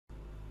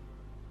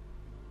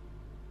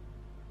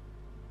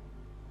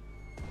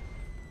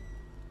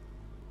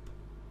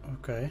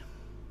Okay.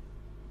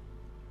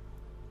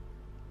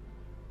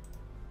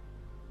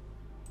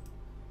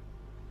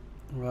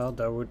 Well,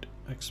 that would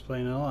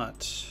explain a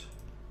lot.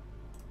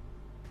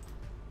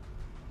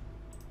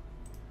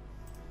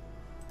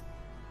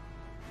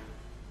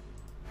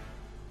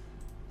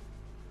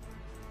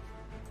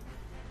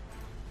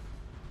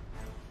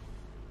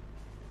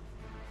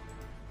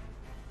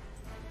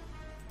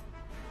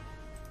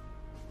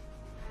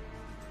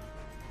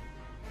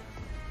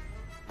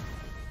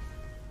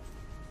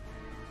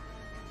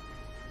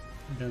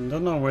 I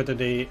don't know whether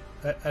they...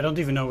 I don't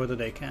even know whether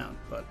they count,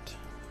 but...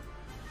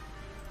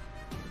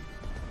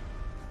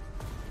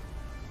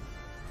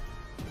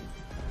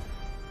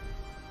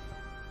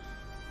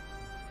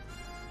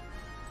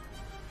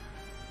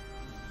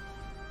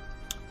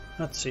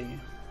 Let's see.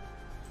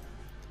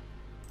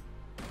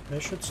 They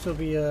should still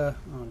be... Oh,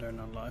 they're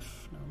not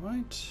live. Never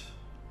mind.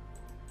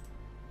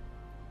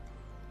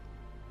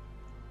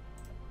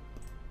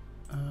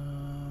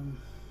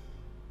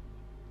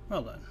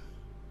 Well then.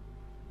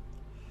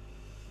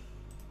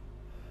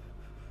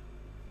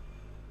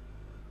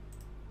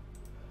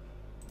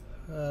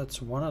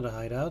 That's one of the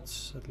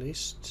hideouts, at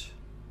least.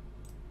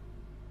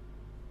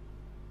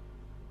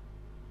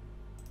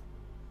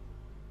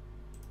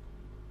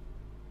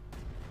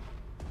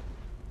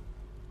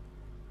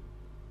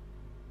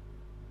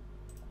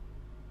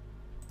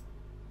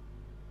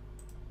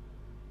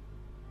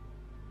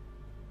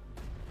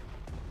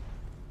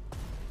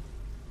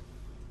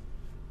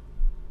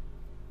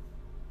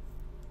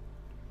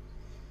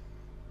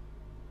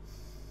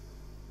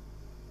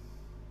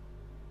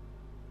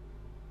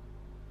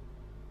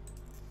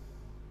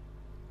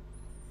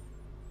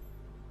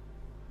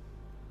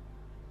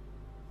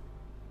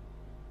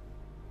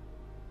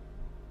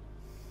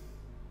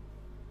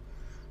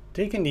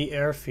 Taking the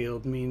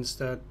airfield means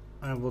that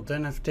I will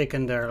then have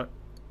taken their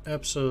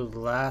absolute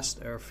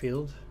last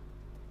airfield.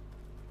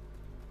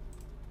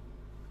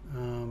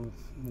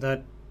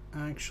 That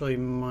actually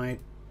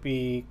might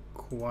be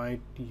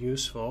quite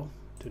useful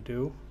to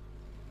do.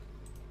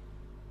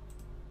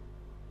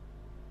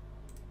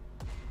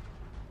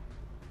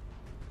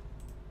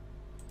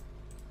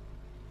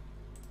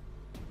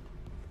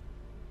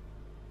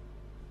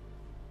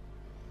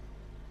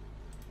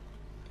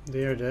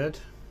 They are dead.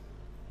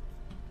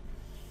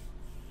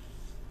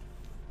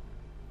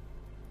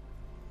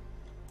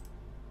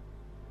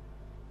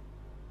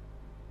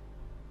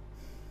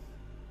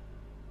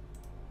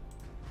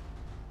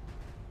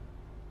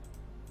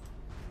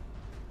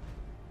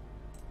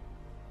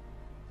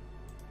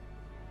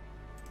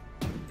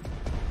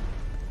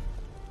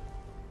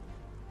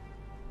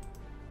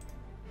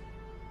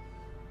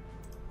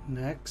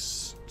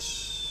 Next.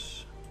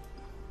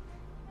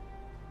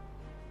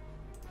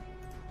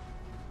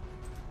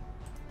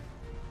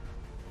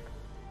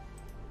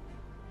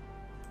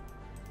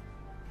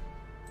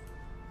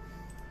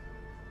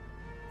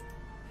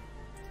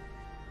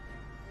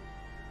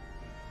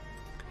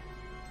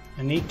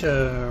 I need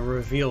to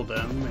reveal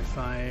them if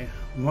I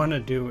want to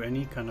do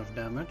any kind of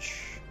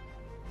damage.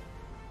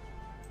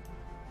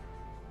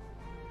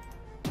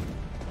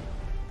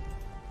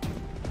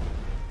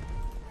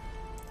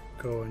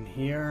 Go in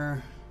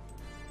here.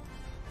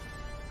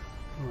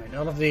 Alright,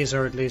 all of these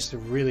are at least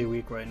really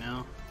weak right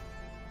now.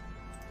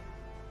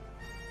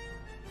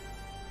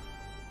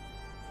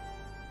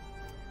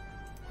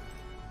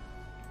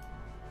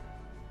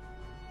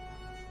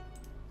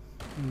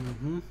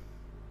 Mm-hmm.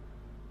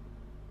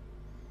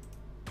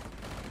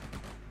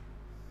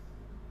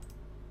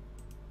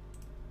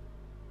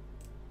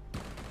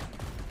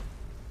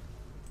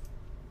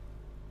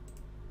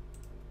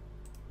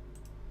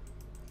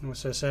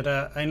 As I said,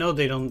 I know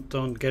they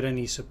don't get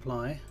any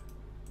supply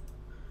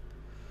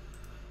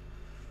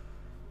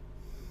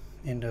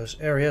in those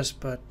areas,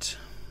 but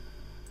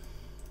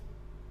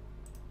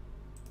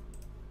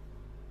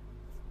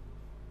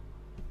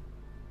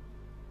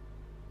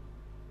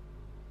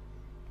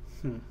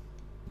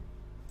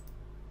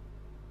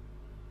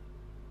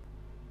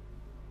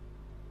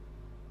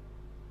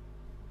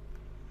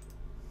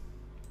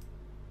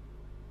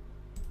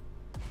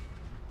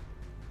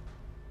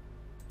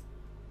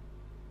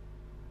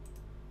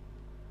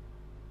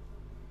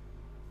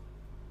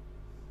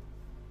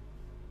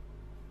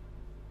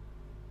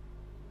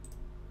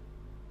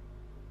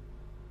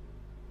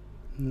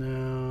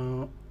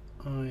now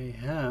I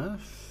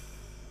have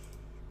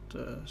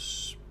the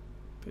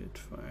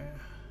Spitfire.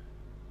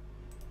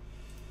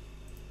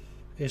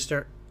 Is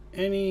there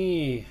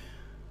any?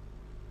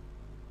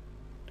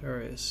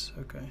 There is,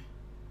 okay.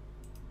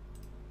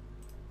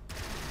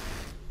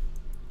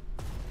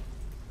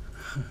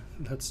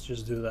 Let's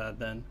just do that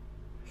then.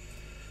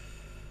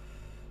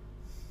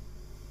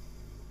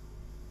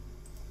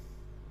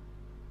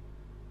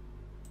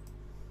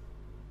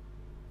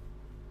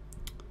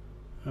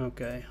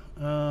 Okay.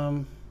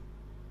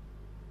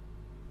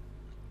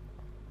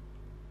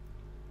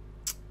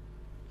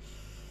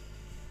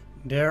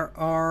 There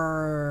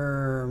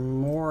are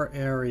more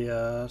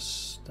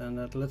areas than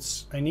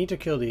that. I need to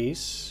kill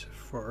these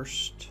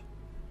first.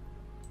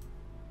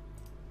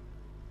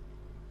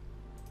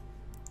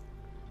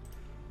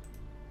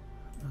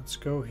 Let's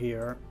go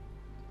here.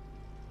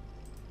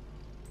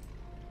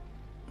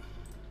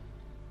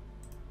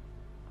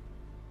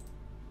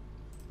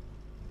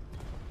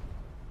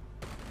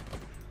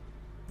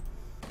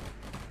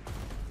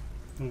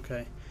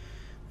 Okay,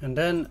 and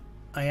then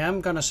I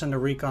am gonna send a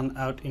recon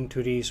out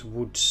into these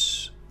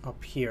woods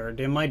up here.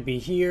 They might be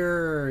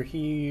here, or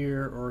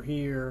here, or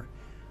here.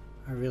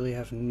 I really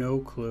have no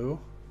clue.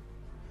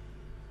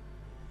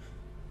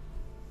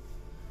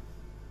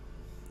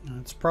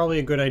 It's probably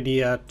a good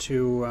idea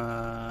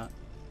to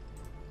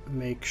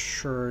make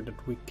sure that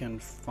we can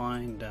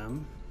find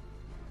them.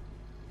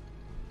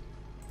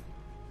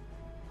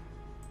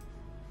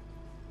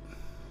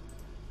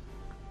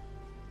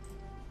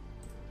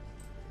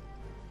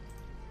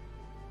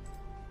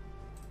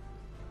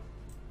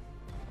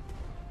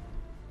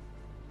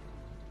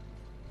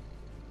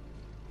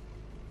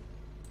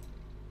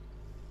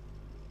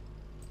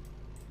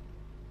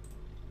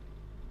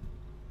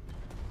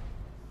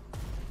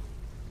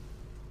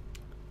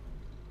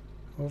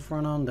 Over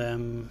and on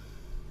them.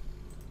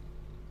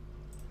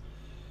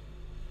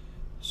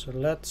 So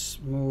let's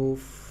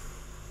move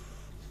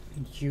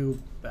you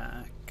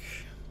back.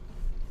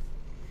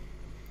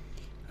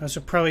 I also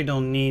probably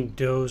don't need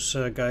those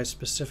guys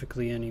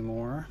specifically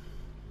anymore.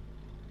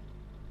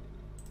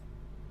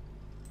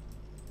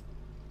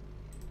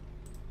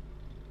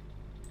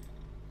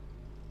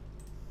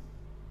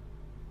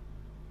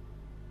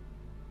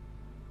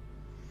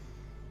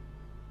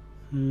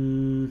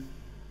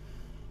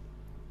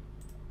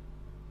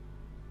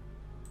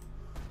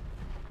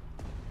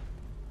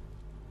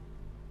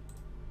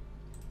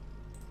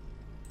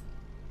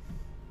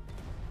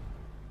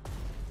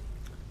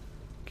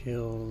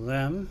 Kill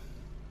them.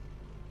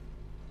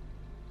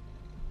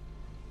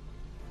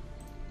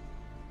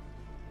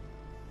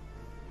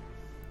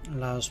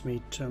 Allows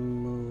me to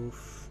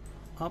move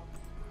up.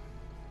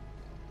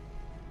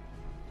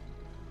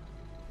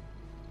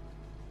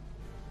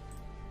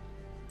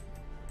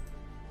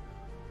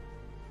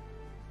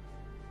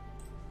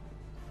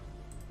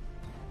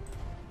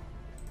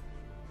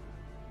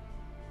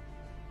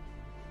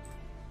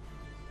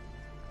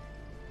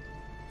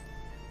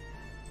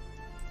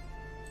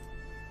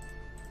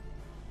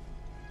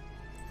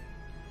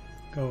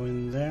 Go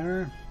in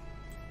there.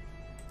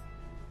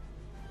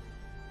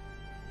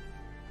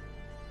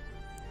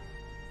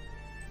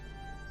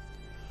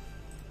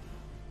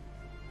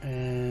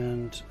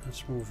 And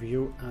let's move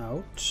you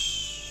out.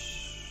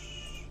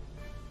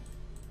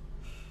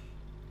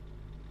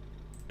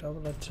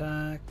 Double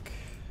attack.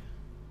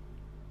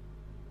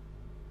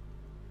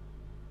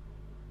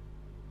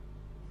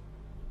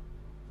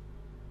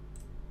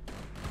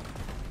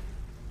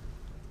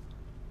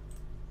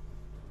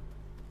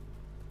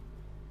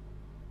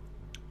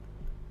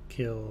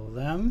 Kill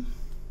them.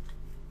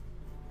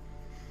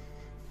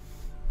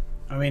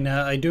 I mean,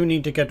 I do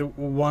need to get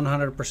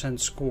 100%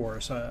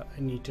 score, so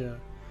I need to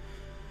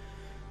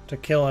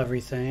kill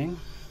everything.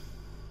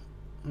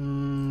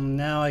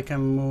 Now I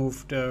can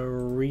move the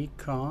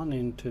recon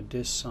into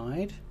this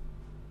side,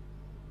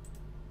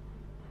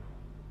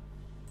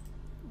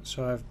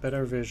 so I have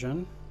better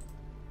vision.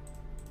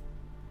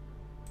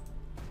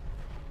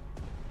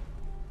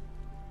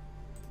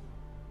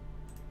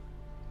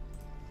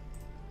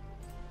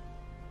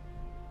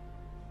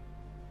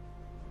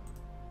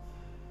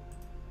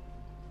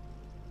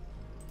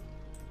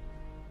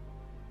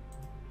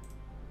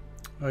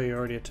 Oh, you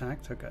already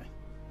attacked? Okay.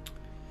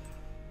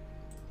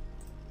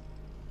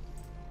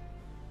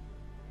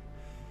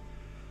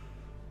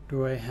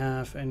 Do I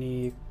have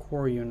any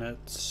core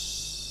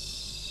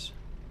units?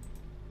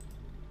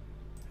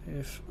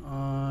 If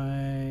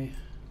I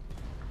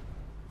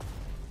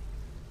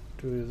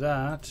do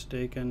that,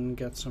 they can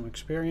get some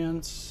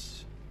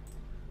experience.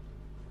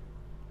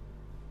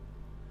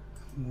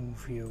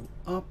 Move you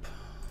up.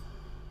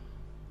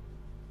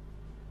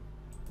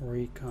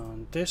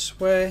 Recon this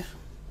way.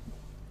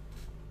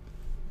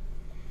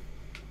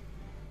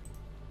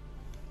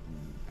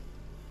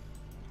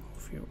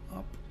 Move you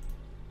up.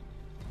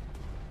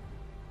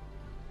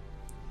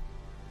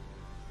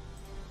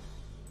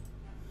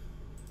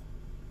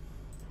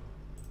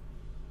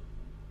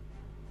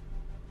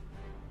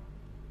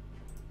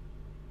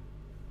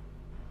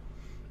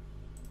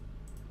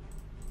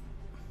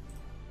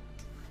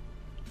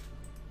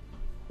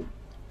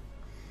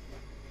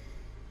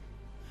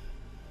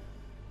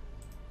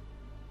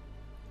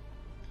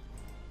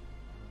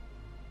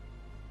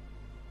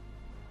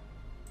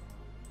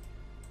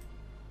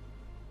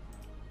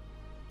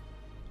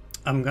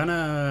 I'm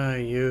gonna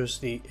use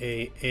the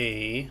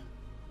AA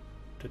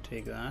to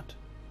take that.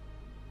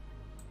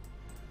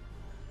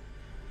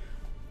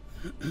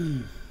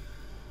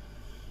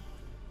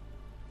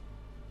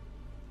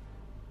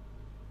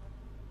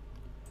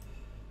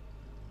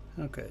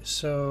 Okay,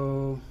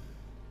 so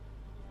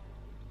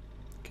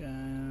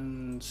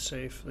can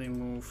safely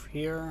move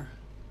here.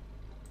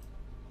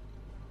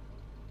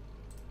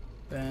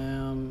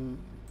 Bam,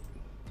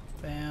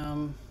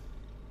 bam.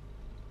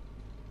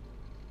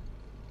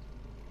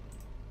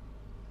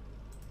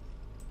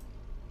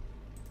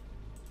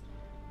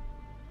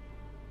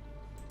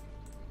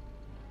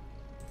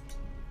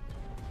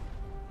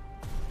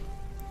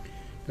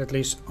 At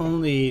least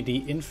only the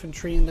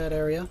infantry in that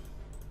area.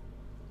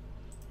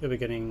 You'll be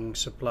getting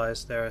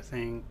supplies there, I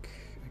think.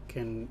 I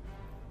can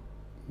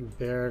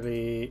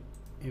barely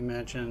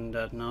imagine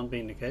that not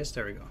being the case.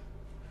 There we go.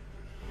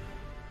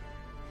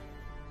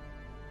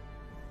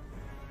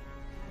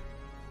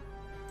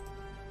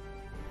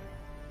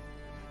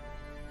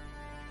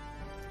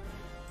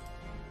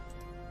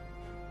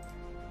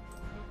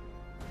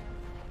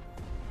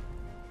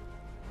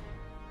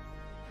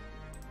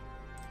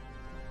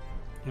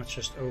 Let's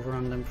just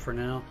overrun them for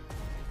now.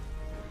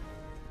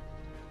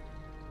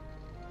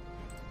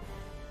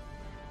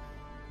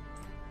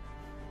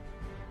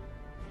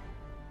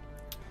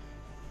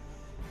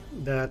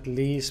 That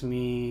leaves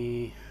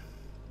me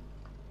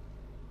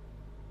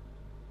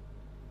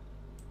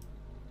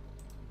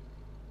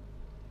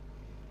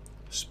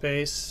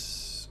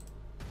space.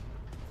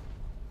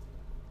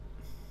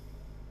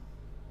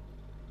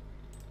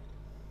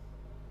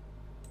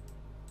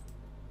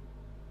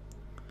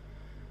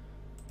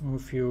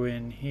 Move you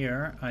in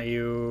here. Are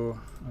you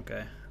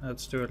okay?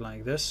 Let's do it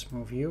like this.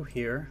 Move you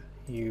here,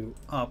 you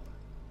up.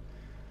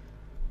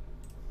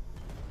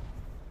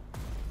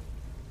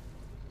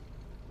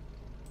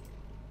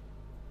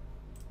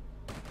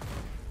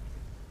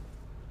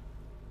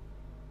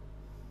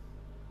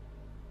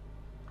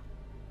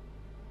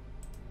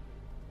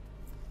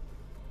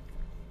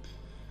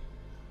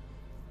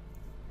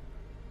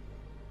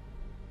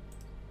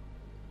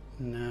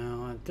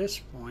 Now at this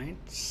point,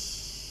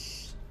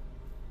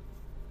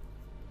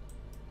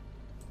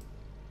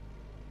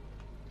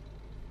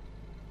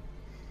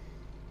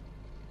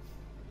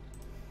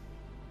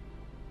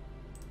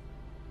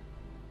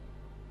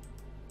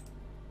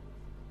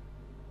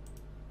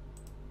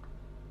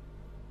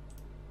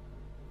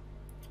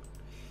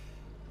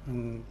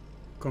 I'm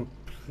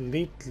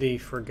completely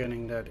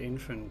forgetting that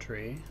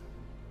infantry.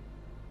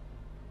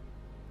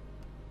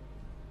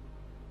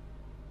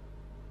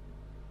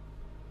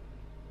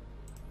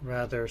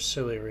 Rather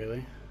silly,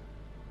 really.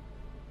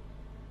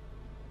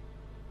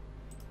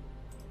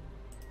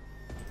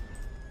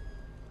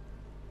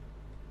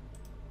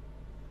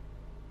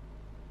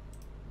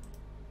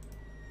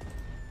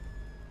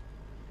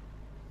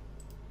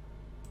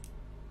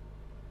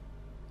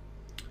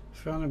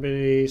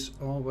 Vulnerabilities,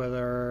 all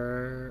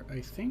weather, I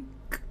think.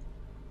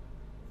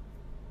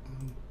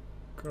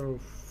 Go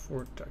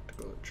for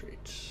tactical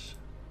retreats.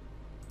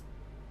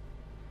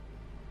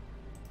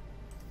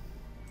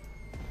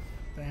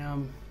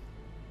 Bam.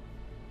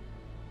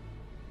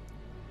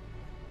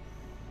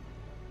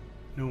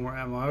 No more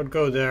ammo. I would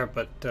go there,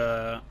 but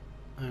I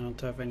don't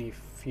have any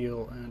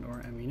fuel and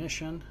or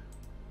ammunition.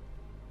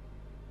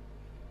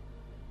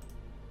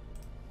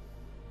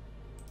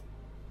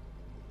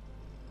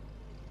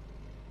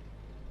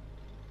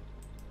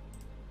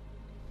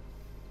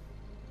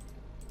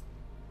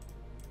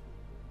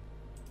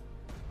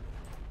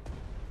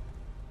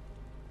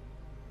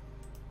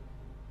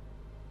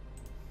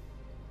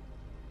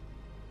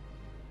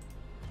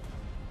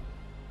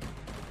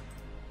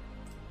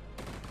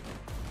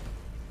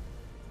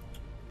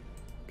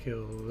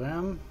 Kill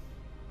them.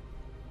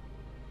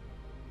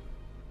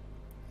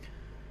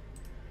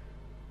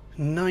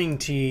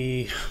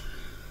 90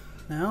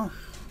 now.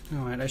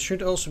 Alright, I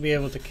should also be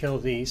able to kill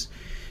these.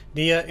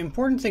 The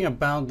important thing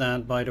about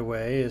that, by the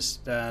way, is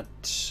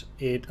that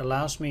it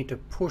allows me to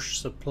push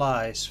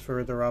supplies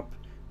further up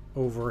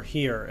over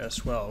here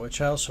as well, which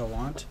I also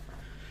want.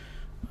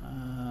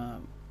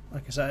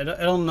 Like I said,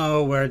 I don't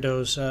know where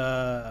those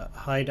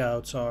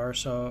hideouts are,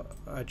 so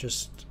I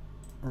just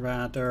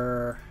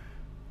rather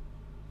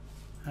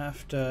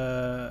have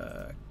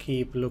to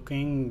keep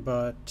looking,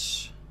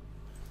 but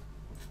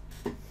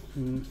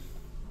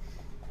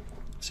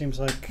seems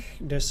like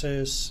this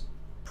is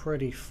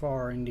pretty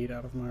far indeed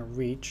out of my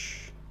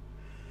reach.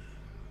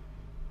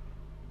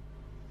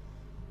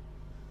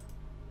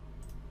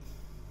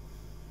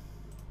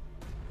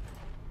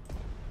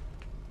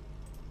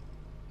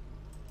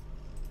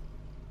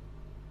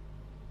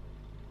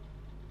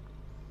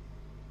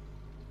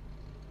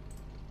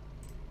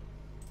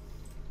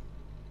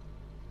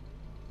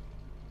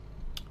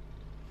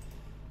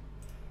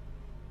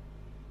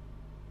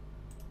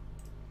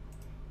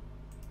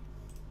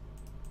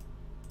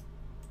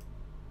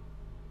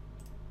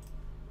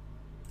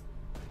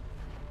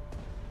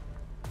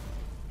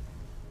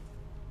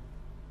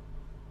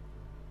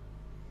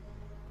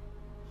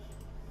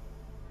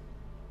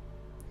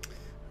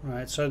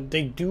 Right, so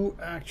they do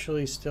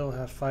actually still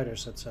have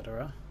fighters,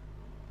 etc.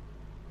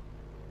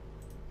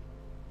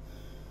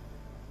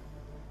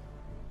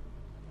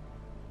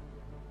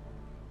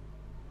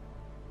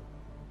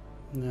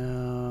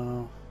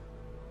 Now,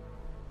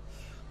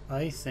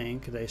 I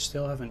think they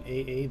still have an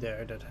AA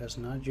there that has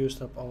not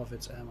used up all of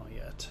its ammo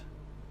yet.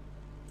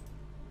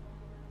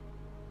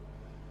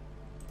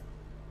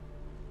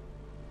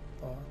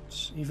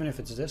 But even if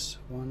it's this,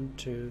 1,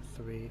 2,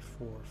 3,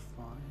 4,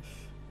 5.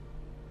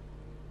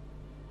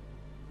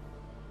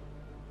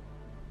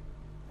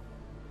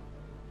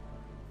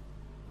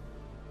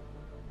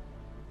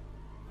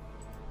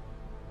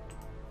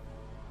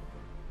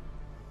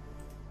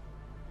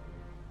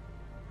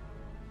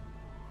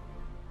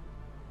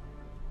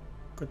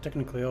 Could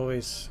technically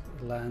always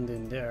land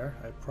in there.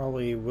 I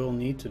probably will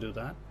need to do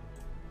that.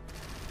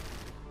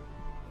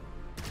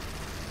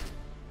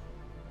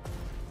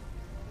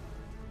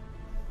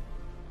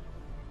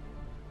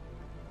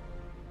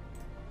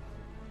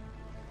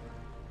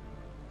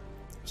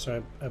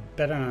 So I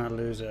better not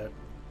lose it.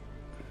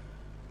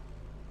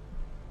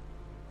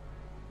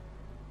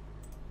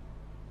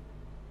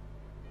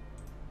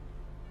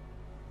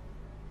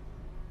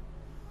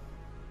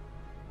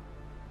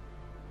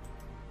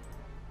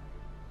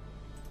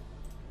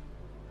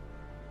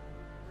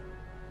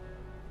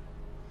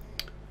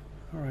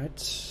 All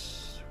right.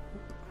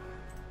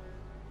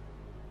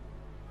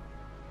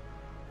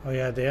 Oh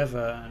yeah, they have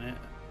an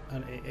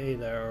AA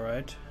there, all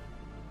right.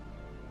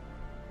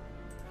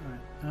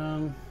 All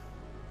right.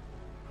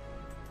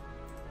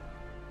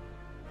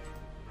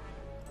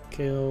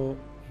 Kill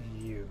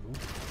you.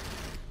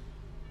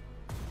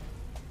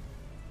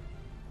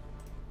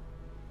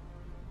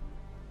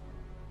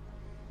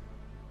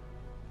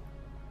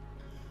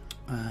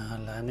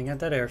 Landing at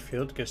that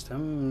airfield gives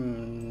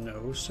them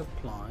no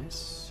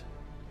supplies.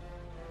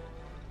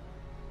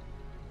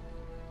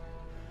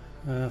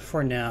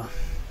 For now.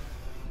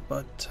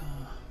 But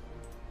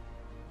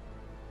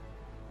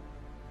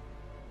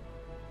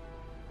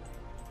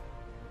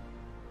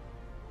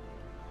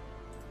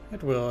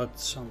it will at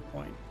some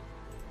point.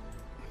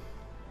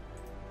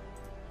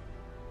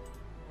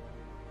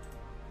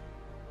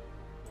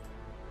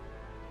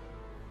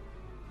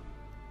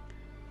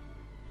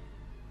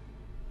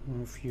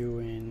 Move you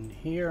in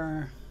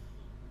here.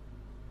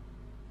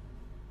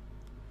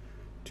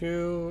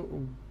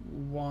 2,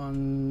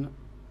 1,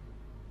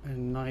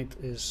 and night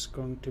is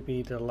going to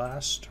be the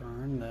last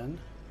turn then.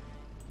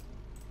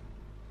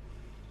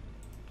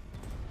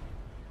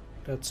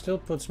 That still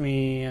puts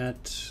me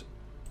at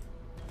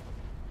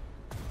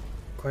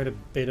quite a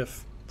bit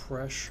of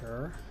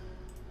pressure.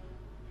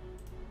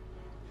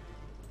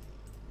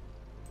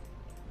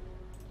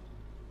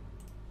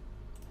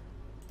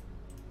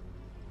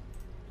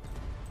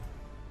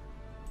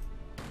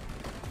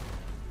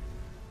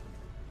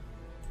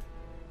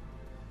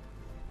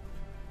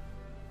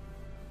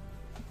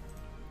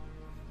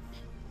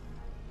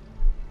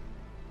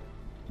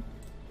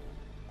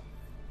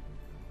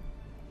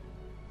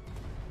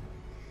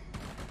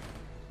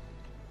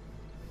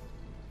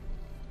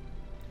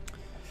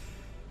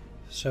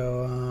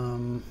 So,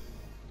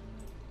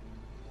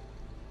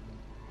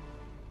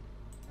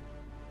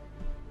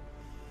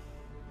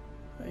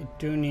 I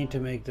do need to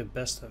make the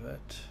best of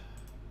it.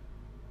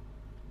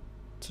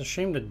 It's a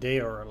shame that they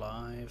are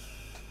alive.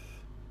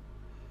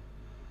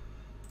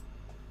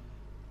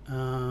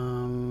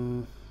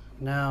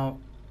 Now,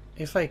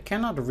 if I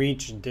cannot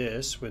reach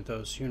this with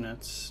those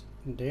units,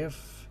 they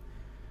have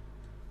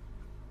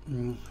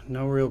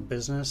no real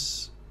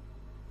business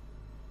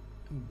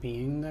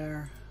being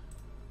there.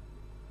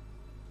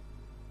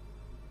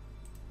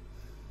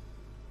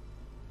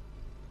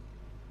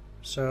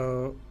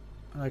 So,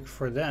 like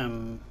for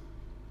them,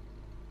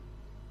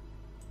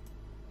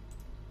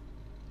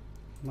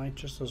 might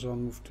just as well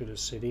move to the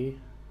city.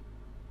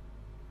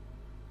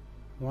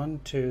 1,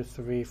 2,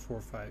 3, 4,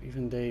 5.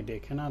 Even they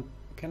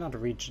cannot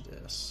reach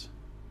this.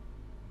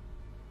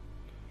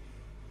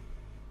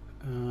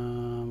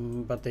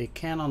 But they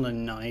can on the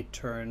night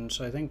turn.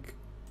 So I think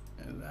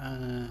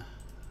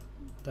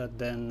that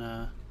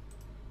then.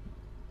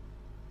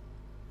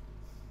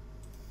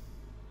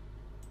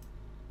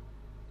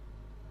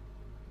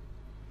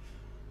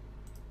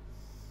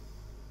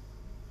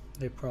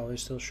 They probably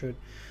still should.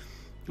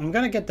 I'm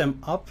gonna get them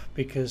up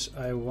because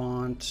I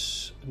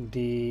want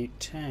the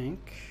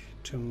tank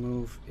to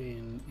move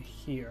in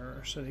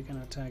here so they can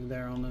attack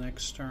there on the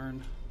next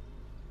turn.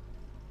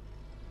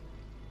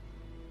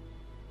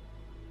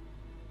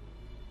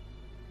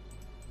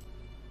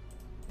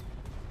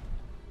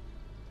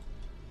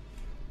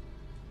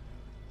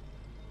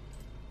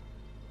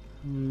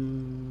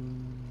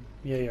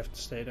 Yeah, you have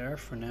to stay there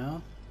for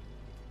now.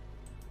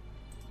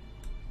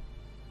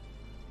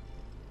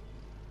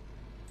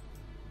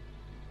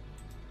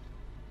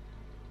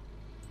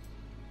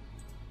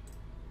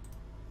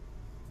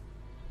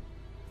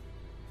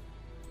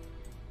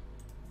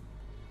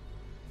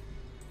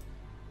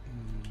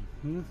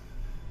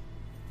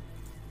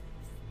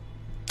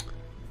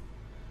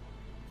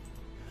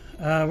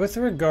 With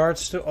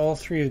regards to all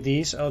three of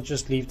these, I'll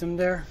just leave them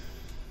there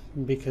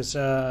because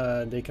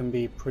they can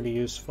be pretty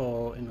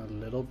useful in a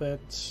little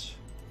bit.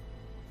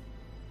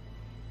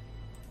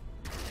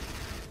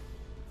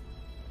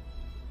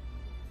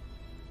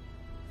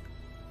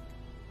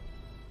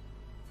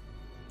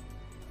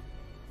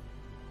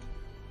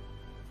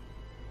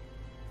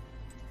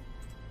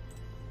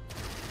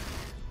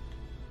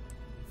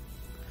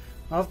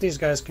 All of these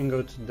guys can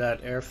go to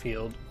that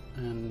airfield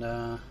and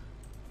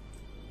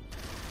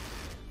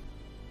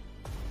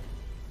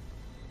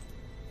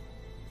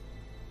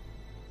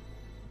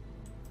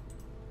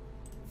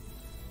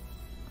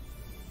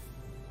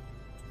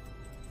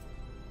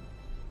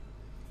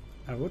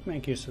I would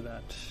make use of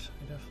that.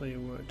 I definitely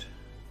would.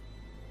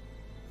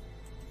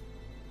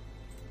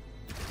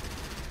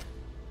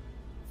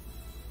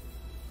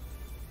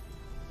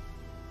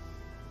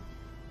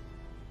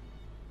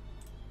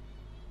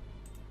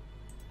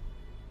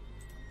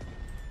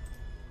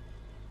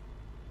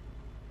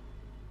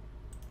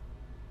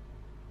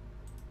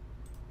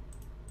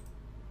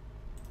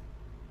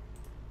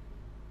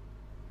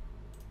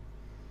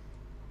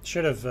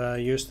 Should have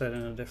used that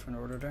in a different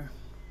order there.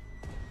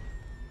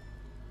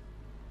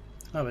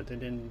 Oh, but they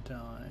didn't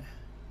die.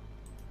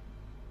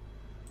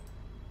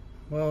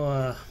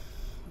 Well,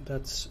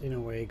 that's in a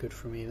way good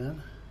for me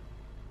then.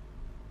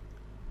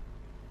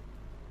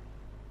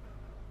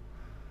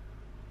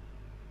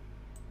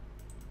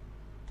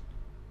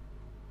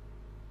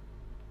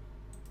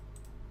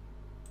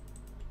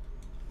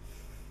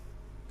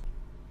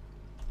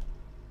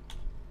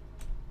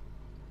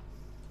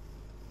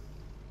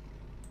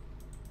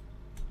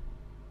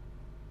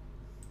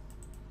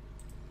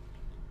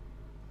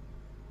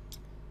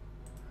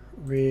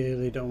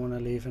 Really don't want to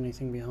leave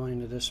anything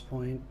behind at this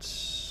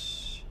point.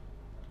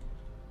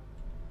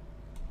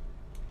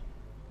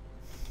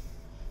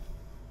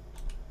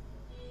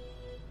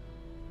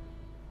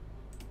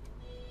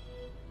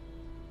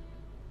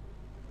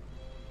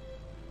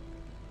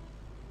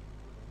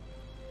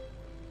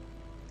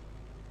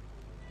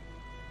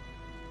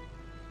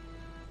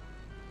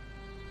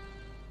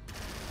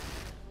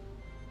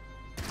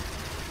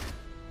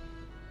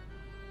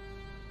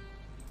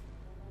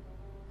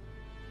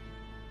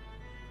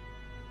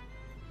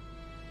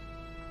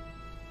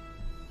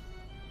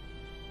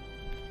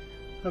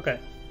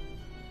 Okay,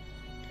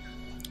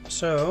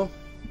 so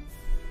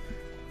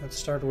let's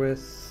start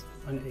with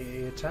an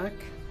AA attack,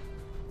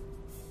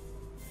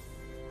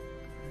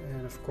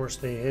 and of course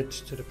they hit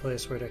to the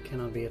place where they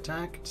cannot be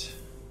attacked,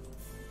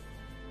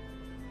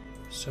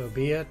 so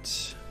be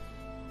it.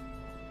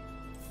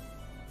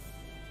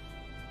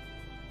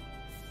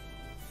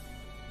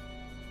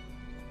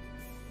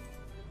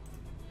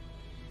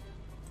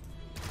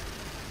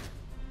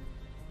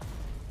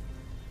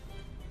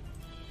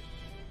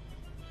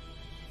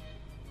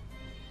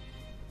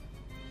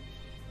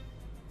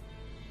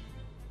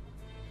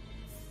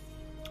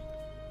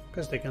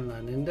 Because they can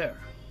land in there.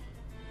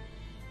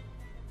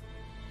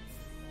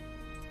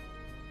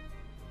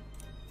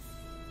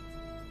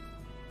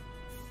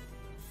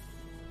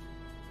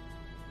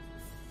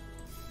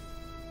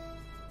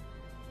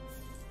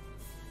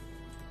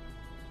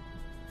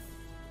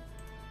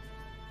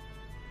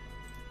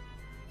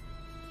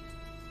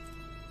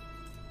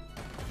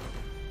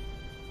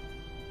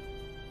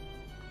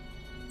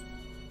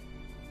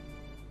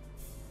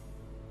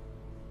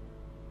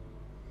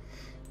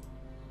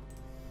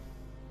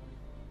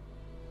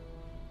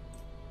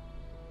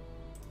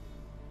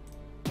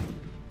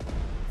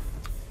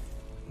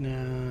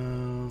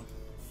 Now,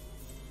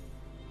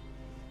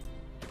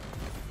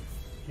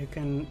 you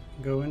can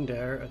go in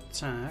there,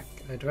 attack.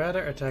 I'd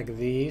rather attack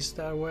these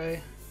that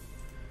way.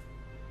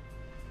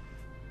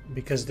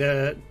 Because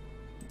the...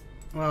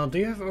 Well, do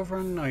you have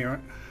overrun? No, you're...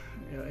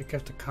 Yeah, I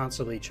have to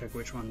constantly check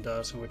which one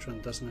does and which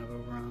one doesn't have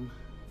overrun.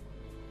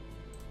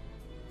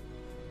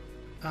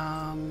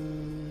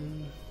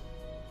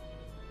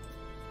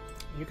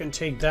 You can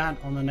take that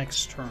on the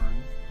next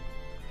turn.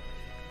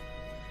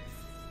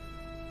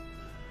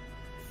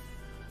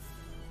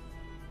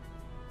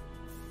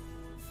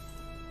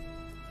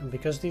 And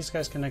because these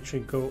guys can actually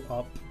go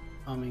up,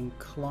 I'm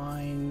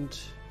inclined...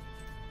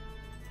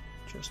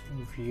 Just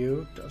move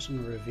you,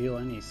 doesn't reveal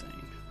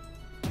anything.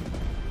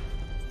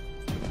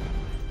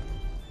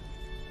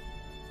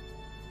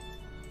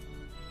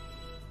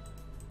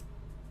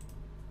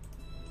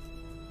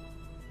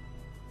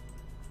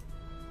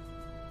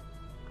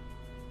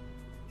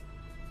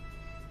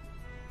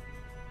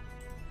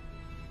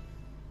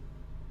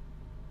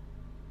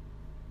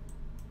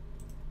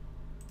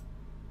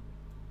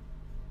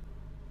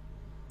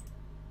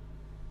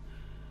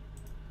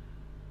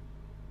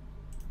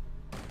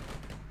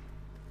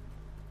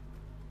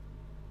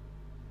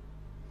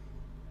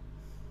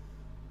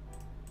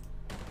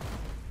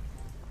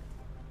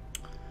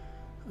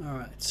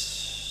 Alright,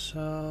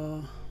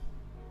 so...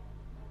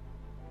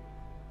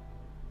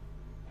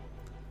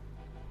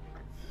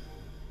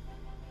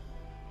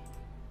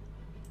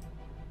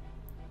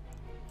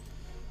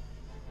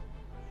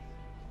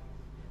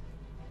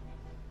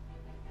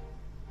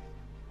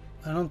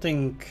 I don't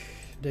think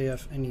they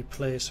have any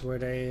place where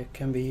they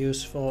can be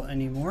useful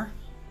anymore.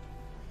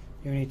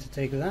 You need to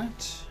take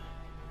that.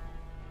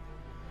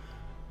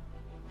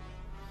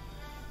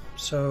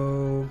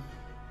 So...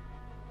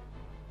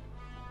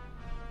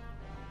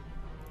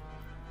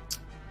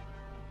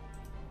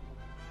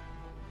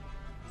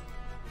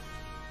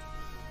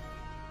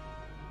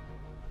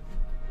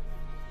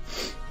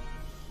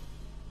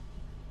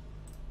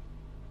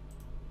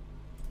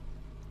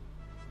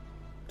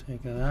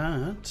 Take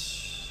that.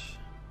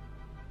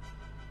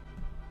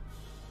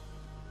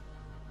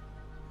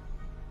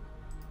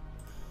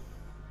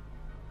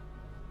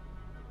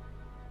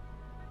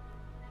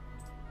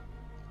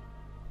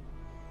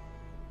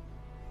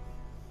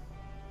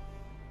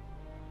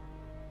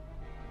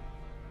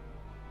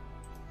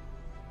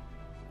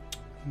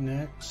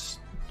 Next.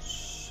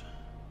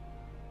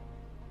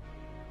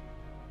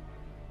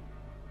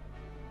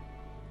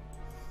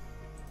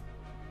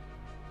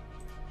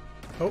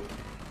 Oh.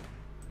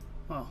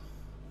 Well,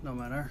 no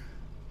matter.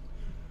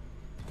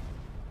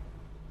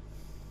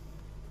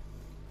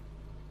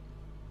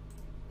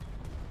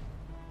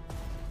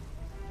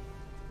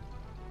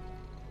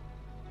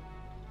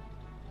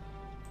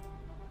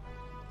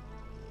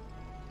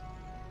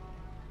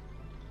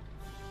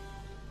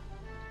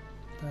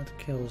 That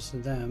kills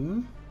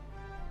them.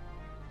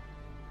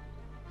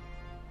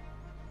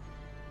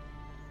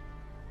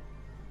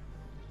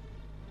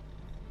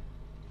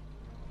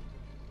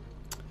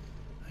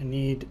 I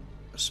need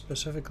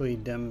specifically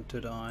them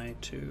to die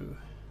too.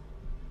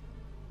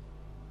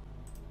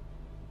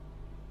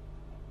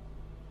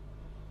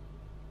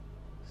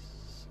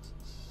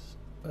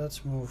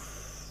 Let's move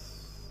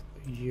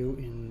you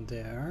in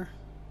there.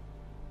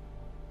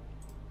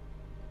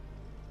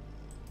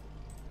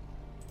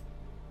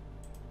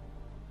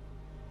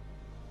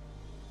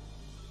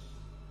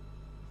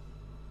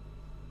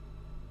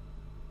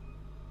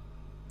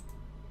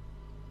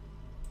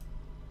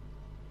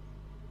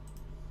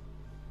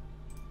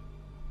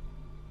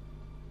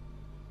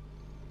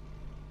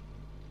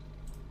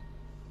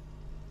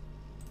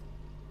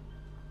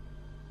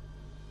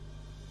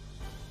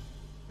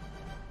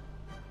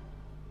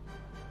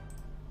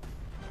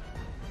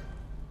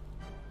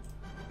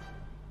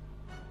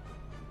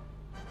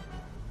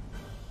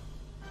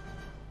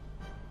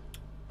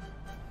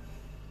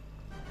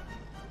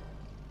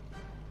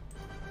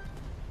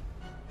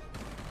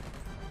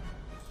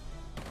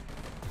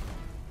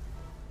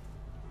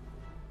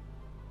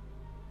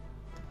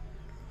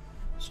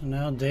 So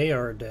now they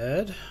are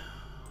dead.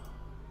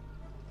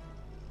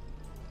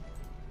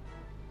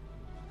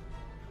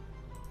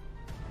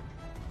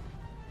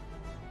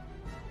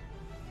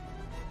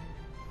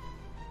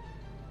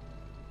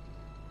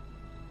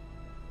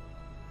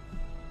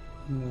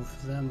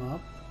 Move them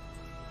up.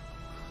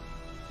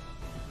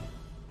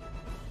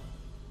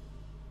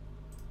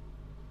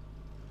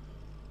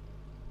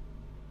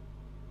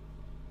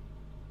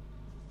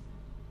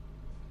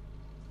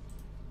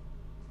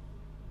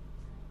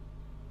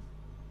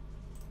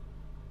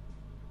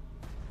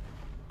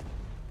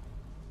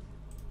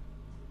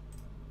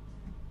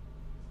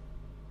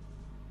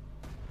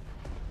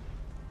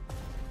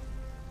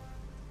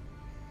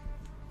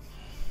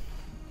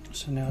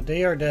 So now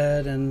they are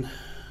dead and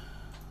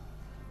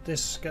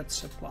this gets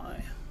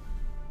supply.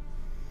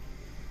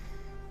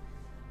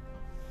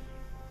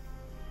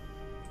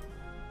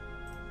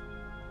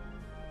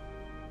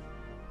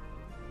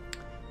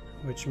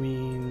 Which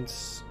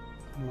means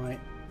my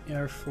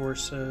air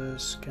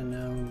forces can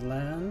now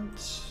land.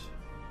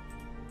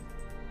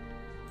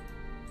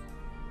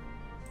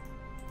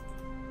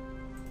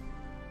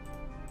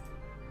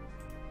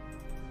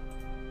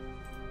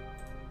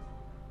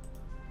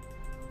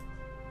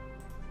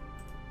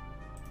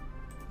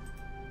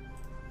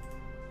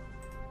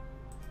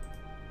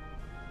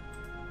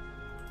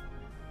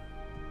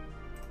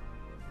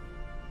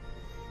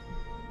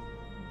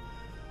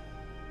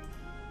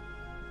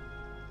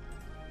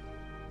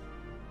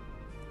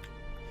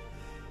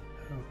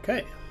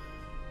 Okay.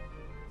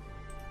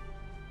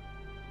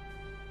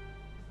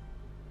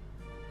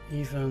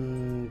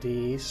 Even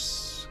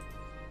these,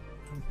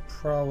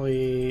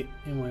 probably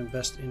in my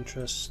best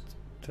interest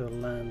to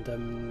land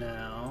them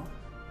now.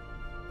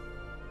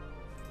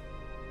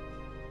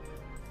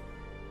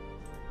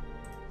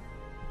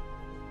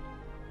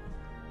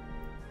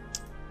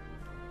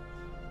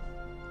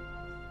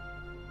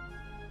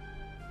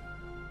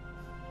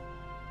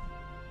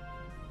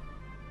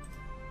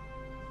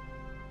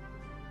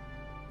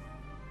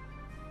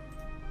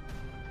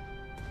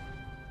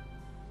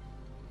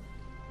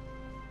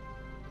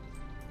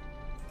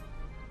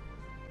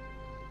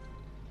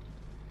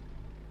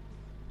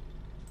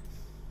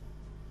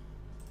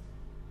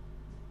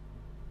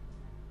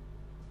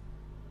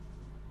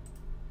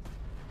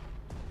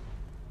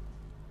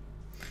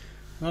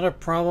 Another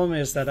problem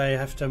is that I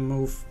have to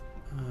move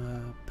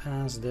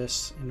past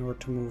this in order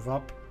to move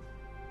up.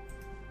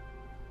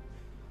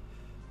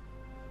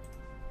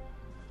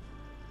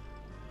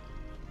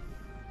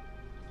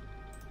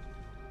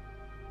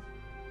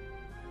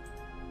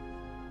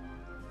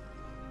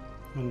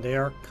 And they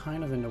are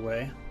kind of in the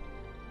way.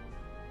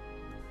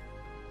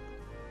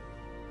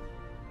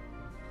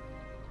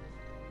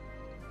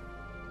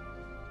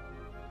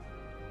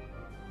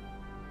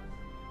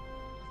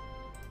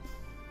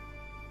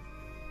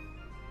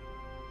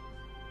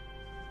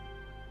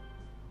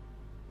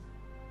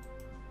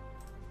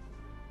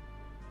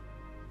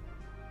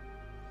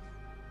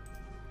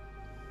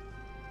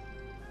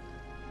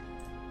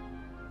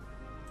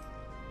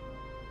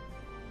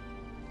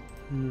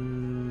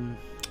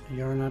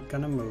 You're not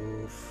gonna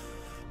move.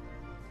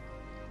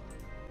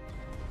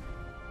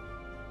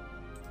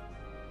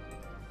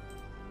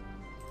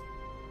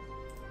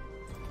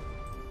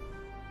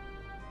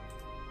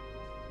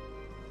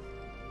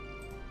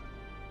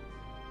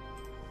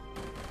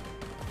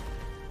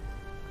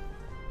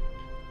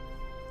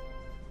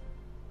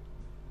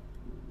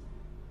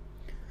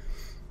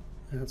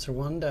 That's a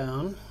one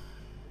down.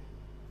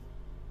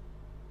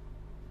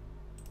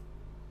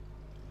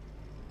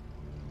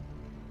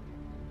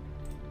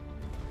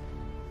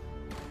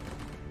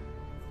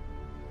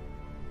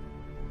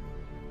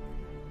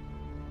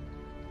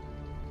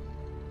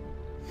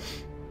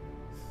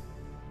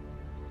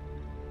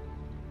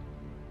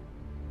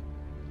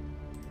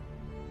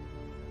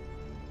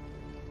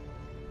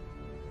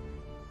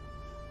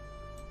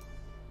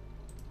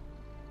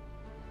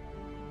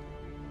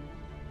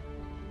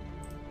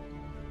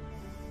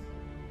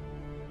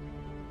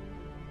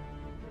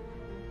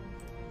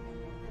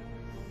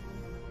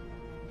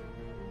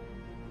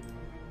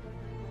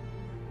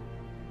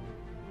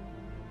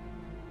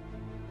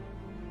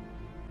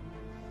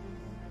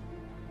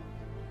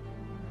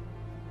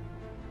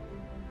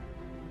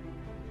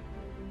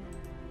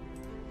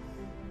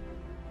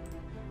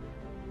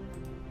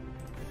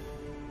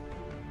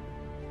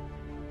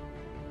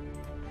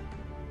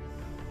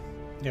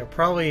 They're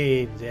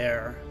probably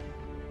there.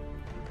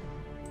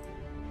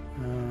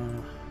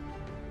 And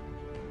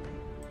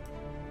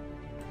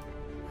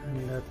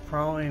that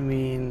probably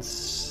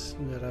means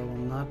that I will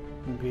not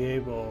be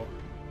able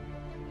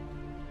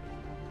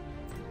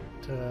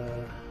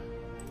to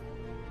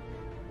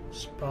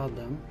spot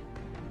them.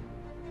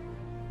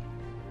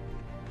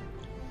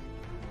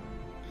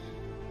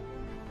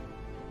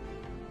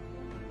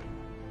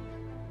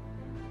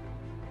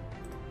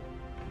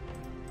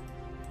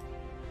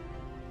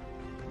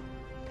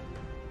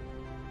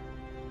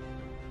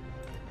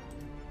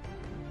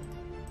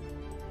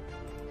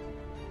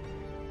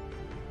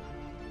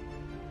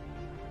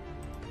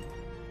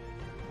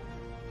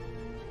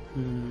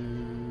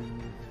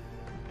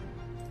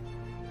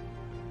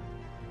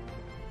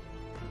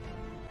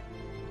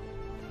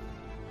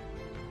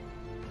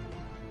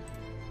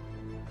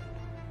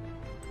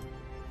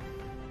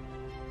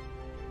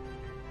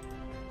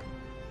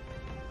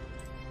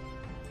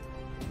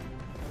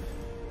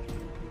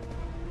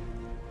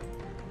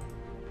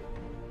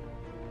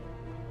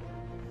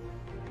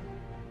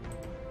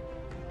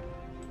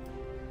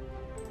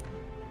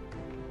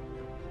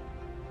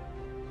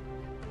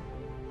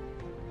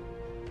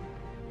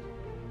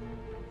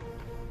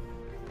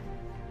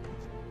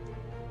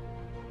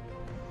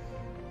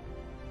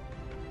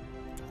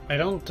 I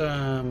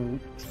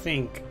don't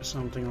think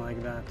something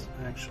like that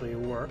actually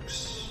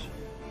works.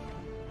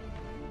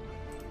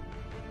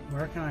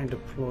 Where can I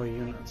deploy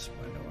units,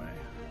 by the way?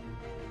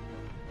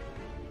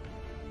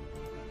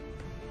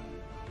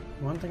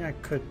 One thing I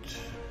could...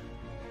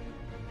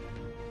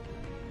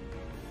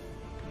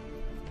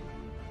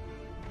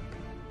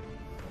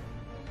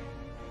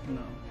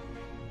 No.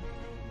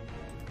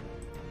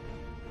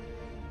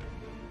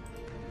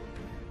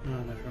 No,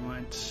 never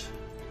mind.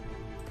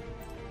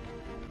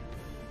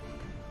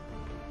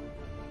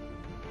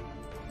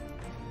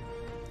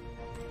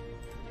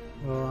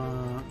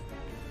 Well,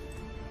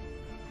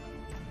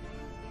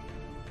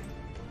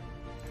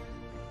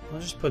 I'll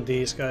just put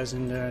these guys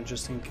in there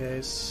just in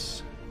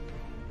case.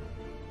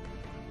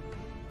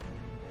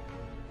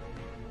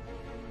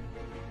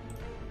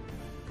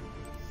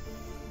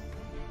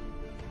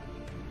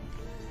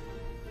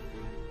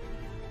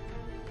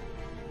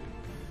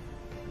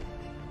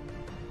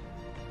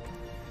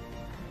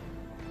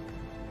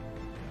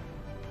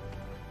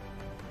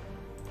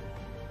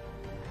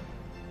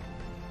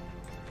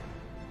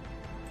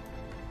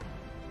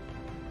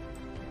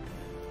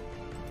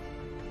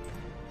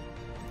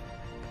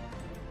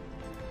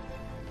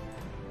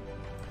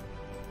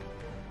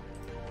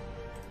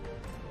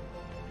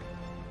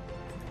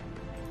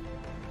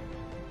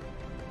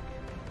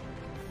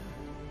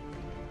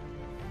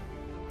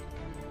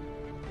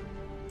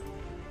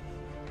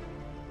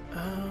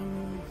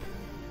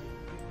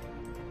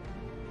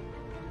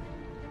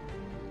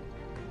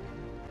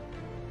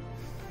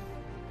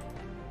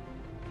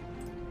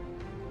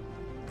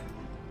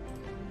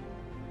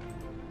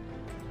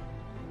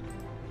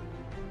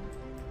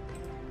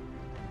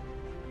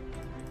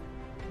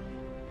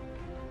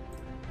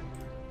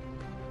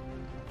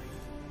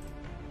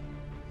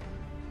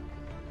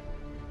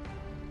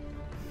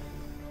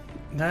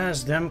 That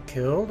has them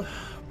killed,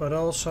 but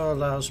also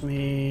allows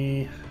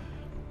me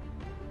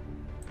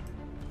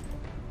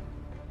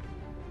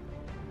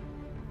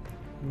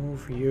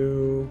move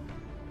you.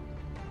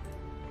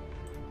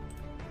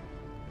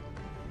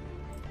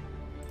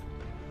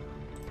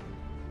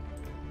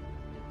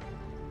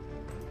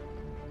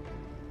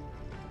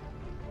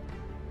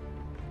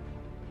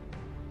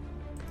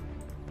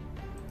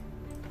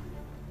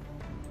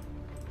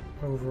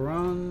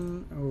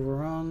 Overrun,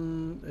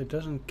 overrun. It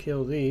doesn't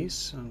kill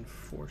these,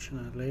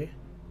 unfortunately.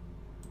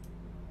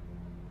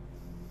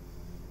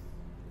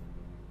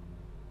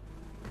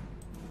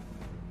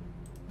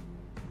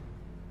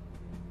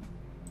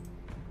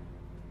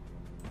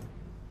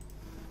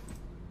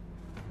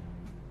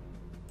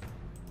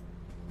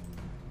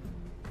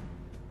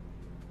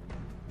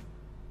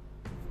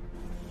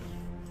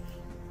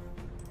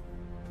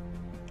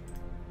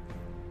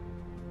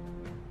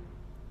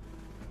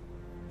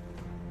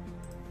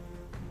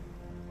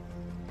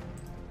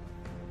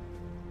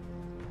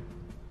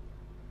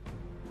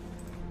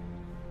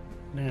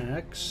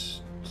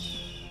 Next,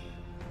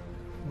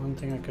 one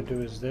thing I could do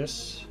is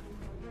this.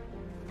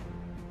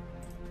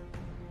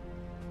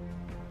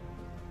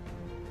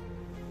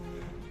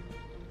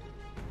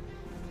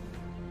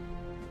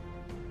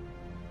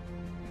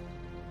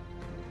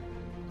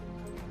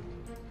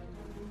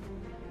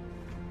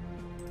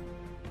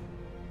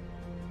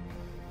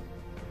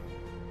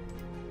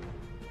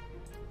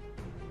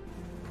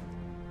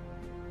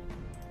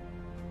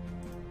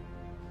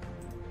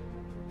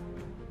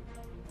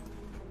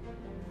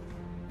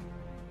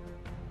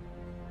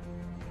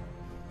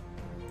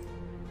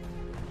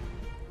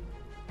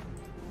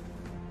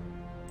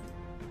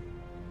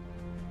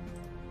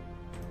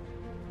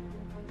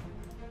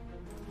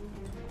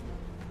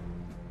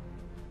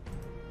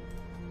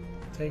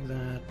 Take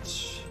that,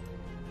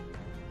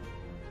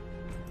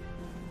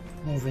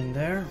 move in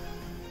there.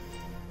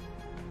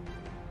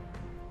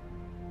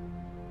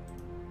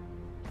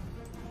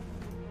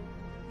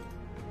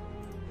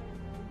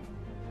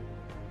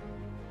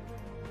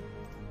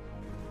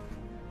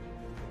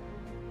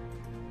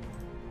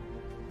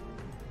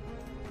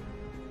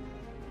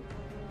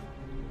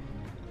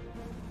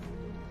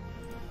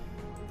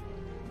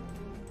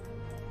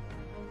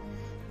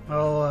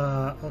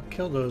 I'll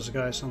kill those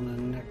guys on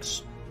the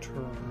next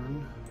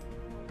turn.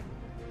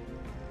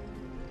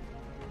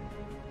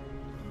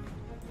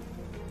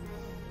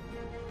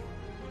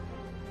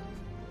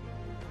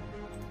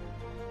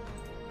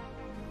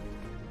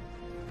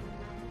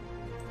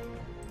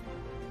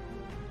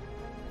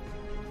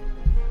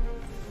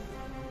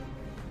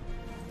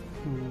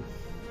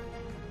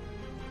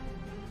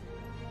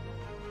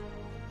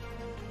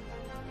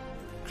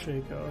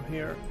 Actually, go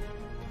here.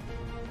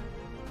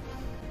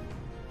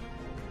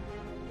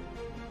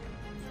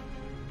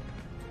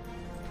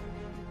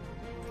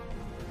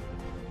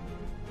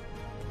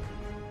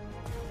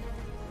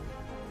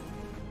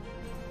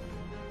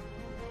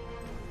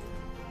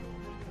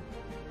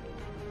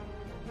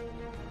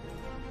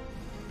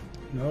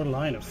 No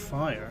line of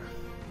fire.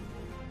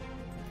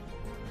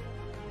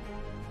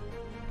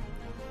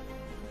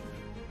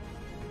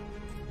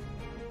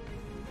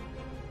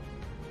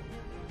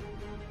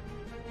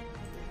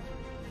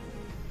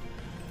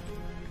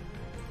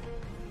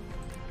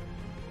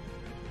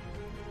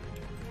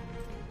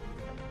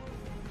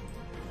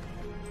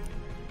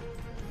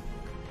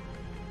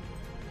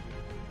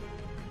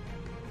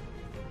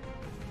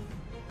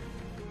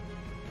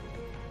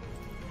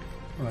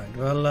 Right,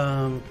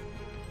 well,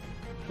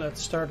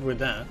 let's start with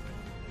that.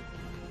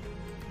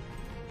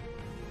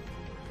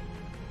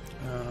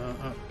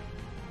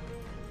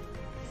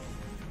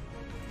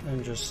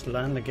 And just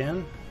land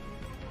again.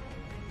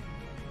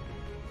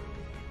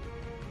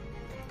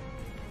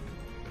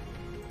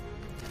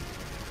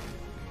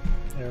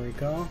 There we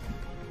go.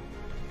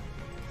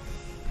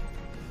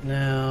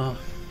 Now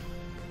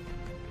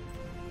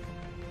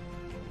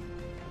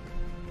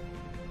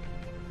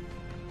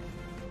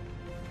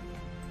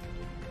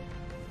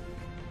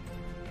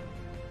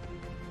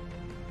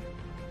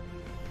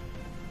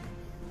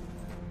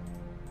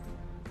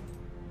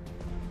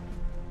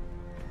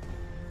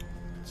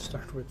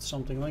start with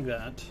something like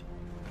that.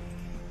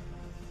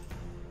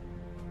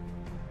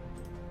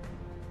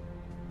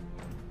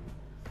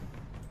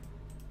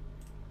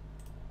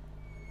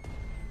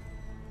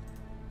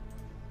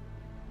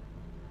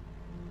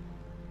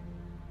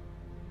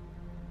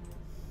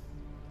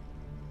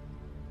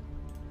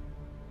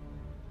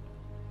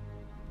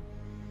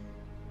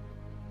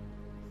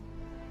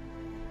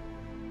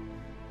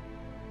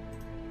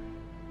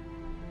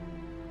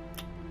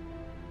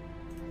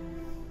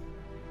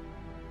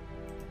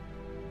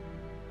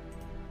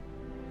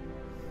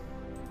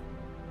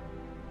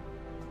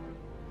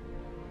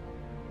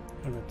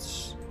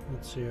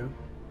 Let's see.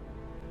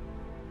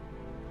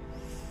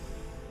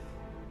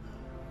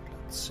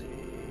 Let's see.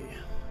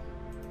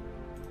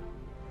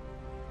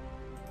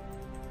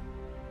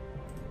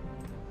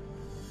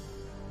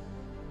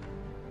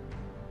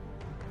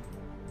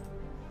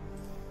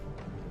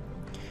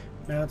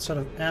 Now it's sort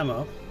of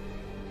ammo.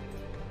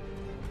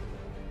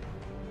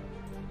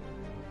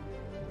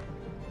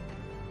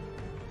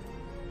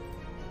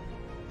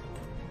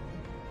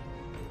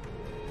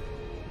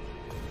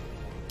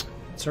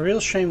 It's a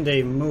real shame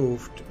they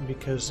moved,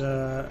 because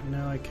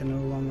now I can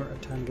no longer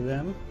attack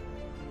them.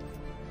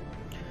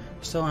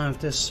 Still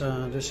have this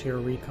this here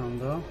recon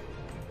though.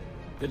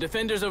 The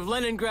defenders of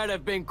Leningrad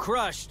have been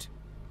crushed.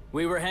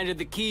 We were handed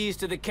the keys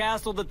to the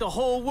castle that the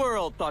whole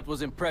world thought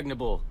was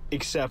impregnable.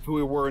 Except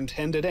we weren't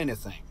handed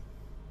anything.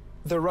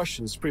 The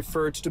Russians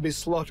preferred to be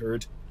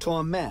slaughtered to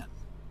a man.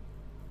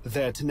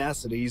 Their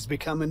tenacity is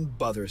becoming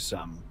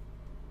bothersome.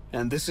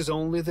 And this is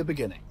only the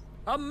beginning.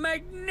 A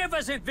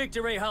magnificent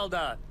victory,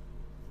 Hulda!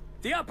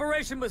 The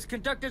operation was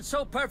conducted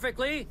so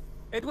perfectly,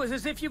 it was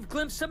as if you've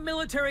glimpsed some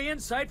military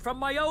insight from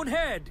my own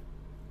head.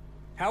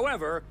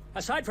 However,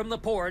 aside from the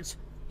ports,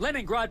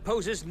 Leningrad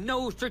poses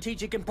no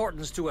strategic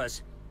importance to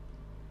us.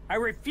 I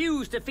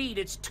refuse to feed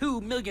its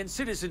 2 million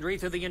citizenry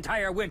through the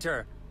entire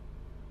winter.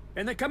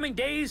 In the coming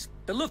days,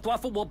 the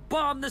Luftwaffe will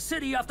bomb the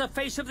city off the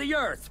face of the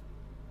earth.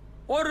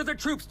 Order the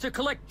troops to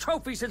collect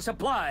trophies and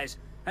supplies,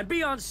 and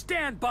be on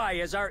standby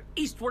as our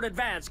eastward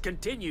advance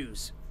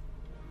continues.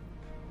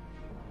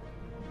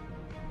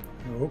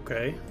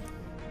 Okay.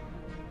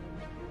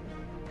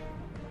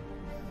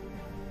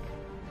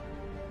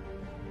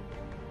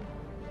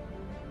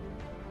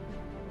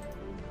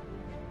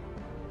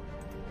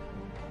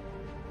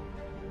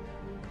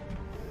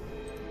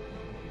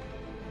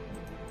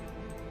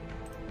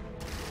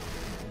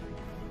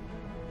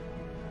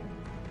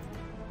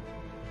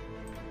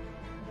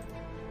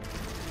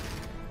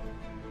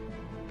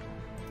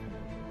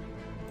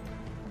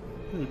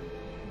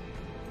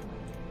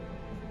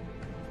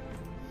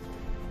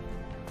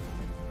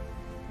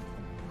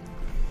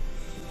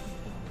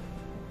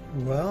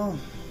 Well,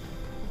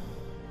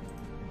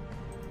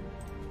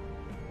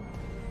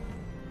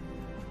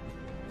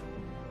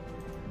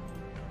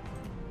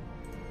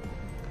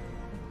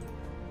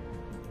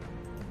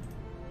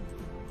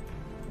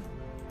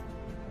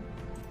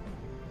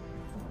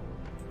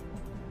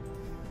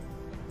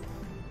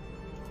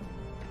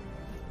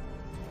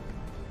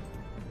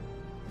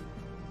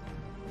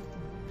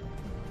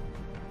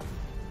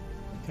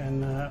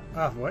 can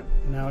what?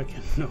 Now I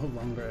can no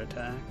longer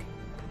attack.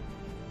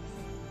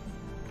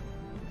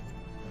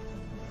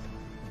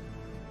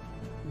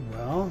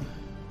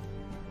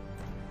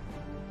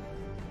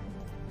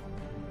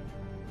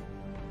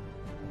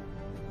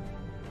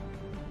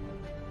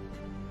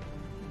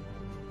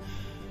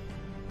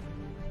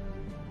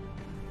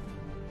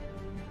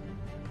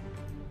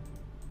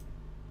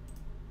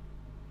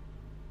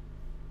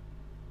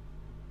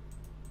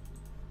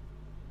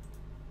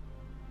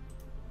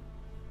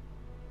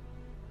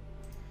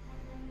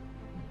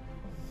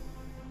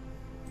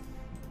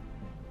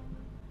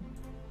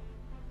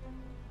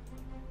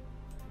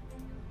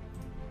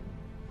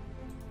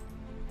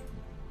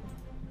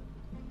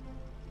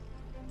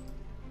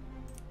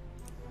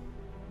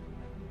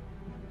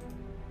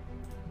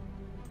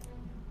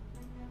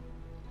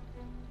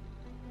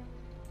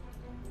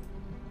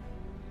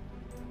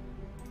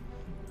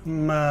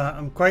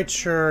 I'm quite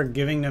sure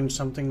giving them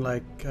something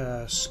like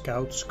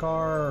Scout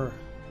Scar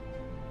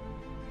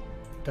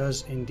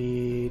does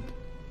indeed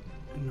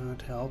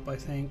not help, I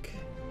think.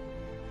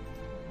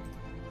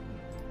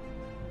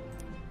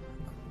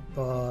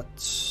 But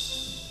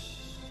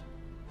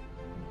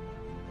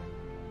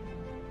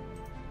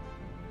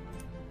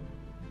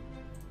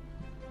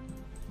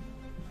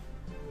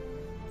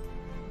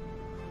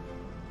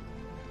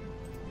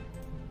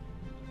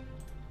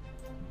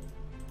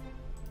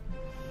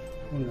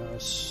who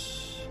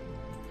knows?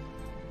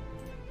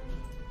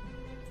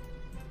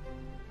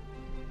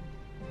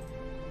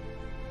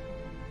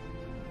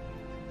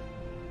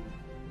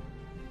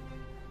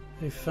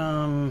 If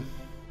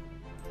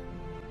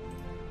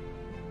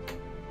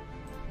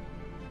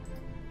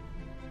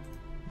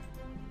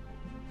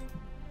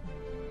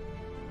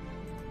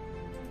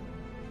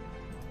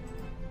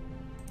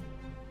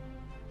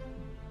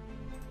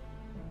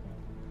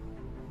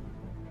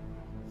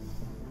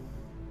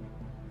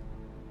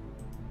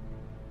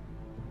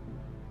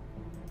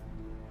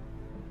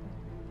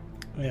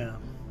yeah.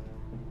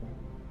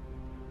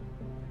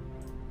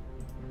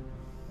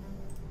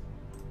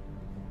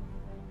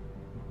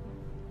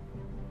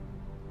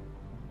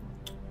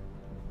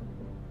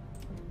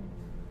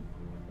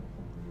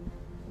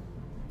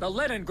 The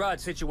Leningrad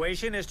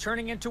situation is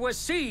turning into a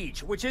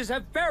siege, which is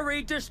a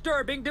very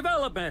disturbing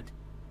development.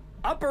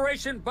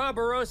 Operation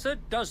Barbarossa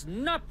does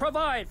not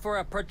provide for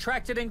a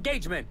protracted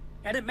engagement,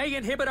 and it may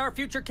inhibit our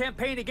future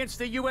campaign against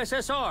the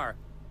USSR.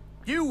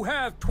 You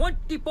have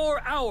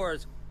 24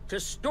 hours to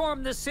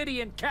storm the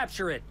city and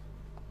capture it.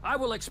 I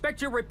will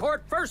expect your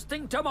report first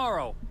thing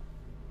tomorrow.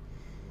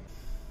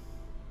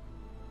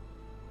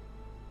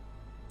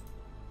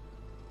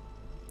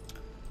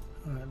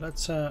 Alright,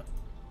 let's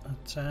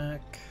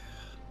attack.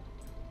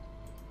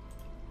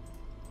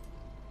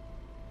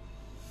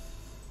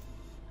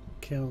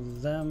 Kill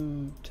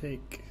them,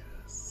 take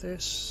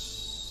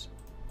this,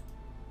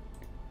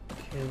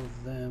 kill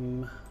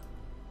them.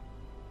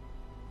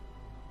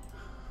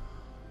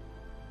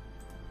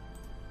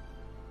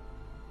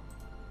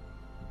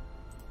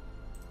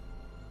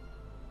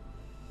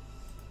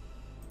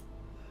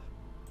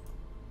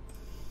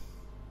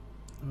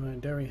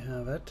 Alright, there we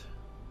have it.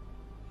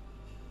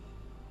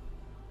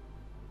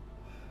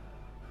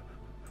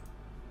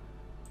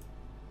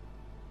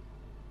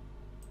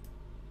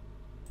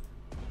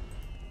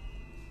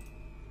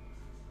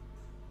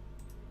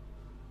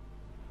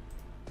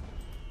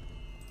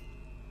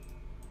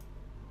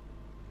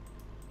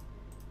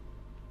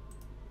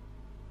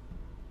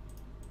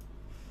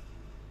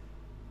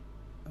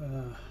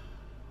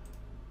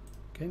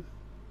 Okay.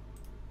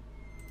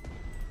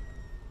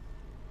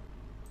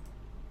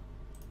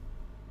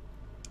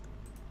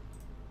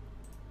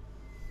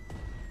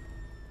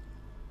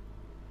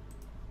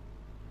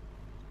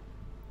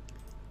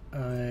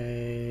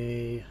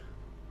 I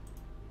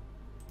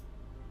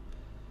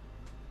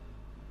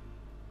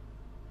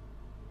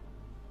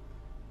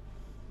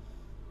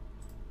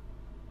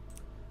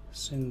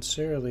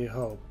sincerely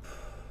hope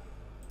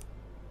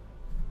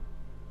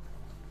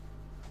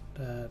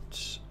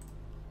that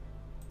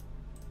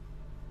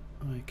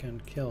I can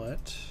kill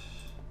it.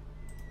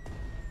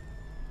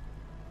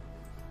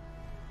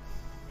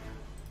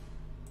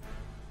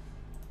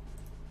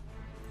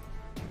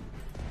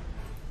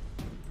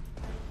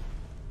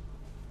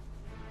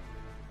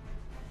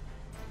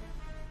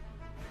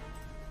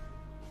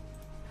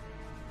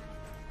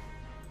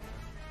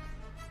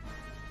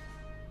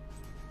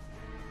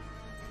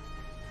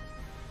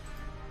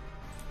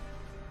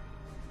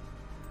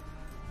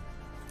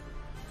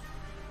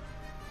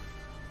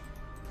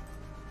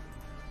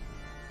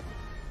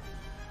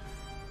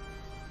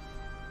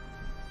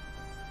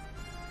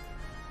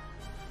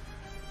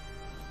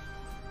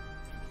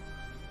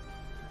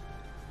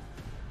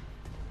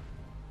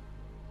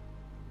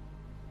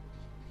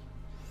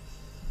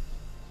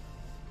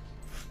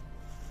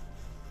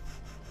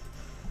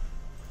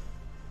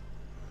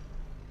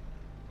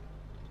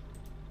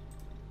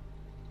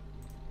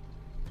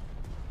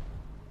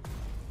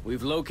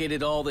 We've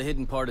located all the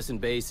hidden partisan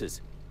bases.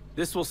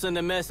 This will send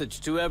a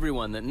message to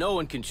everyone that no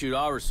one can shoot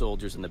our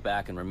soldiers in the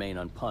back and remain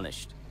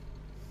unpunished.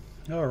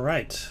 All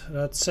right,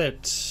 that's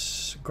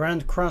it.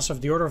 Grand Cross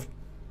of the Order of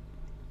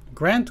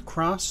the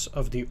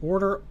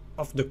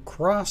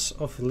Cross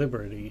of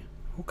Liberty.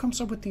 Who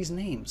comes up with these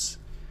names?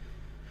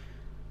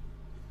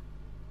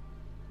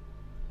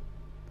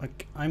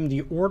 Like, I'm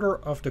the Order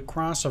of the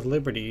Cross of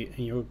Liberty,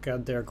 and you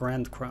got their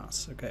Grand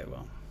Cross. Okay,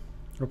 well,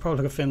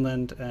 Republic of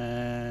Finland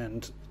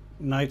and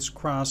Knight's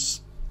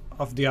Cross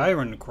of the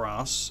Iron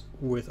Cross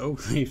with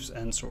oak leaves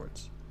and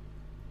swords.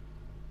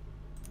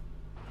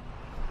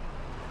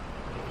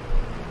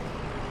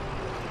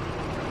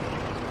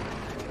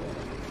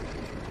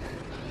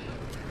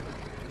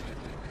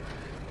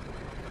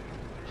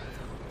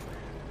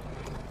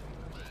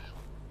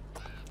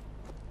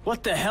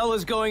 What the hell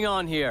is going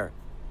on here?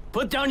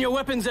 Put down your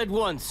weapons at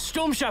once.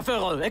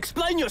 Sturmscharführer,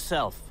 explain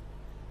yourself.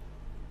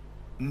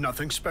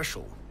 Nothing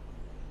special.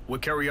 We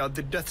carry out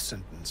the death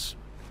sentence.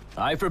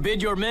 I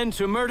forbid your men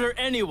to murder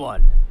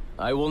anyone.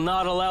 I will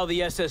not allow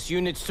the SS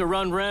units to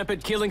run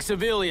rampant killing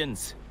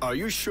civilians. Are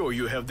you sure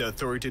you have the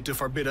authority to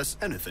forbid us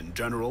anything,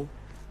 General?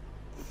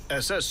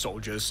 SS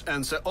soldiers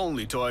answer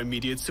only to our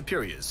immediate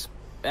superiors.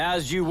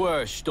 As you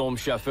were,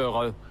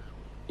 Sturmscharführer.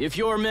 If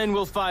your men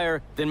will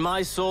fire, then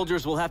my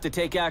soldiers will have to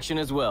take action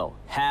as well.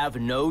 Have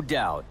no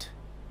doubt.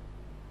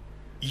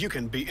 You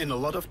can be in a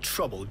lot of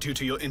trouble due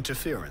to your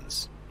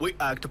interference. We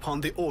act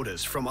upon the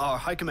orders from our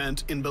High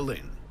Command in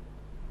Berlin.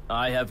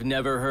 I have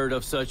never heard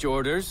of such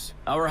orders.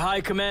 Our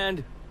High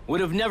Command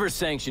would have never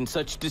sanctioned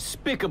such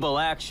despicable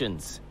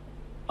actions.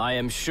 I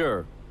am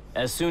sure,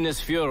 as soon as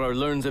Führer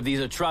learns of these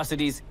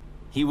atrocities,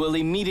 he will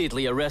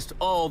immediately arrest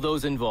all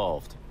those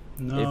involved.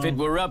 No. If it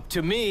were up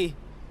to me,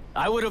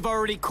 I would have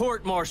already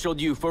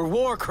court-martialed you for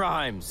war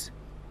crimes.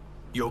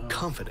 Your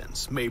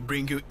confidence may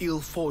bring you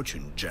ill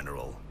fortune,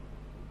 General.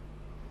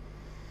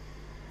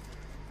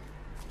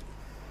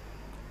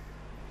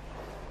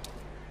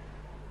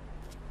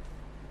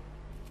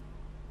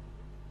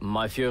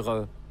 My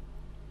Führer,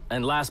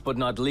 and last but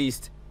not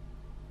least,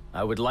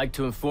 I would like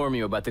to inform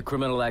you about the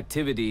criminal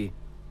activity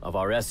of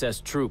our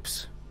SS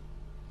troops.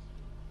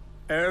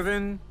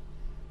 Erwin,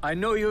 I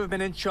know you have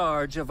been in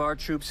charge of our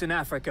troops in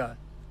Africa,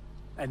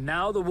 and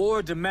now the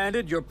war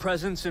demanded your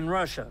presence in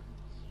Russia.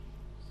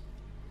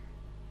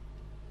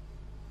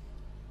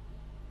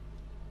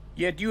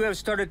 Yet you have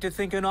started to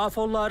think an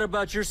awful lot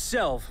about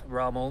yourself,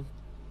 Rommel.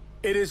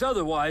 It is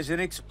otherwise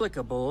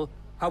inexplicable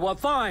how a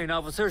fine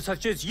officer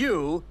such as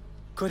you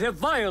could have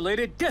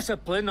violated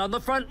discipline on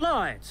the front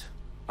lines.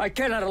 I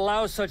cannot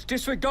allow such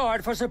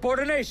disregard for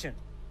subordination.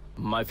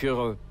 My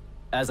Führer,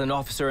 as an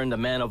officer and a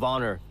man of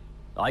honor,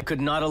 I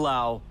could not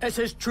allow...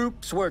 SS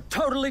troops were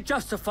totally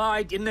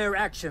justified in their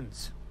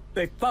actions.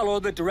 They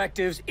followed the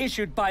directives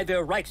issued by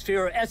their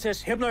Reichsführer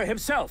SS Himmler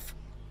himself.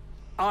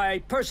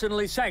 I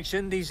personally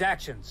sanctioned these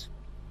actions.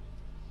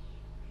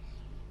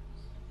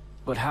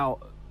 But how...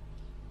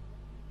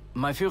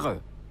 My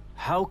Führer,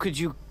 how could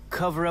you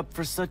cover up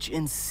for such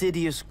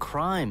insidious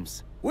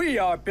crimes? We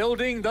are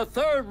building the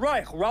Third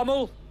Reich,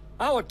 Rommel.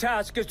 Our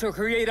task is to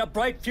create a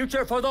bright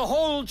future for the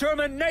whole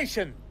German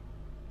nation.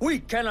 We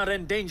cannot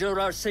endanger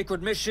our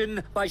sacred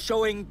mission by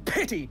showing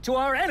pity to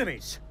our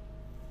enemies.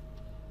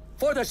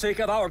 For the sake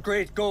of our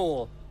great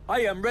goal,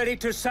 I am ready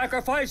to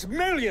sacrifice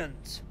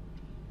millions.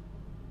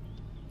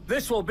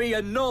 This will be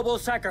a noble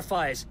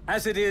sacrifice,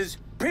 as it is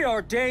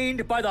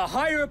preordained by the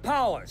higher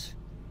powers.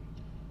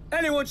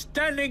 Anyone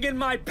standing in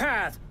my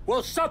path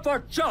will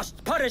suffer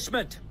just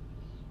punishment.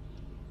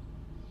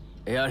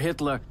 Herr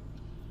Hitler,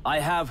 I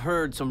have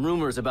heard some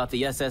rumors about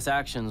the SS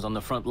actions on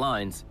the front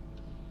lines.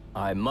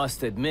 I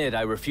must admit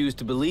I refused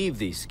to believe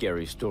these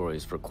scary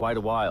stories for quite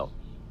a while,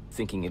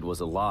 thinking it was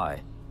a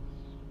lie.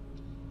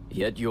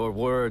 Yet your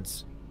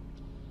words,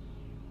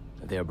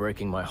 they are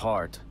breaking my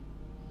heart.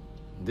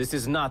 This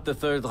is not the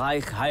Third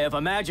Reich I have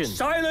imagined.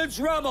 Silence,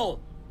 Rommel!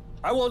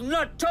 I will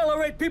not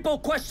tolerate people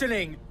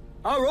questioning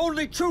our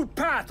only true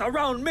path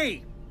around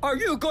me. Are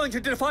you going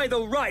to defy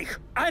the Reich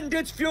and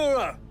its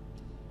Führer?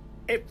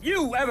 If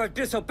you ever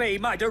disobey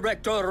my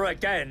direct order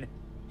again,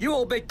 you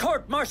will be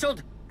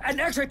court-martialed and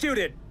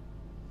executed.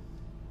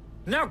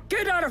 Now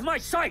get out of my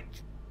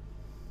sight!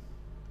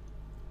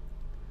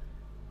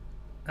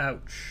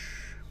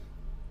 Ouch.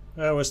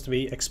 That was to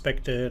be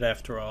expected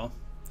after all.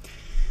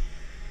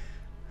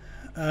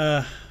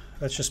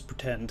 Let's just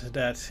pretend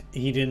that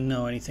he didn't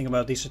know anything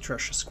about these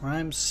atrocious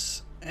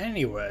crimes.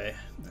 Anyway,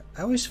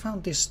 I always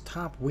found this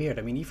top weird.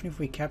 I mean, even if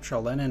we capture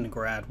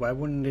Leningrad, why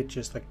wouldn't it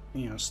just, like,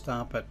 you know,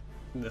 stop at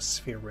the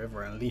Sphere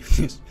River and leave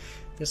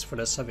this for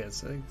the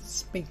Soviets? It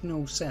just makes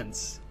no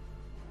sense.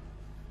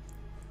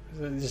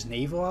 There's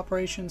naval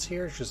operations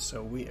here? It's just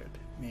so weird.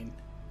 I mean...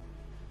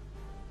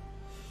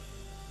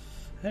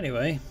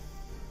 Anyway...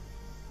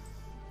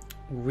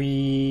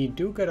 We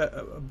do get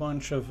a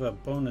bunch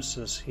of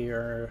bonuses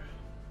here.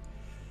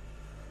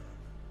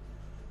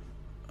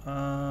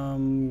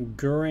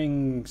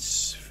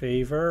 Göring's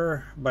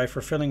favor. By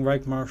fulfilling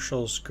Reich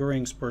Marshal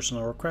Göring's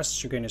personal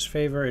requests, you gain his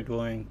favor. It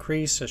will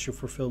increase as you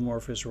fulfill more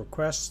of his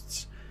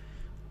requests.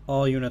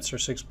 All units are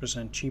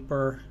 6%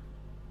 cheaper.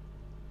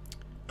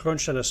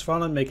 Kronstadt has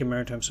fallen, making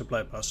maritime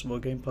supply possible.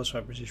 Gain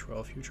 +5 prestige for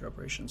all future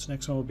operations.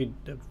 Next one will be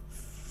the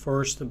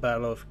first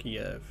Battle of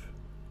Kiev.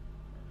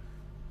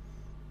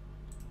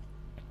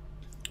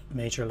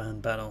 Major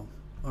land battle.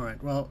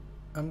 Alright, well,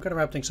 I'm gonna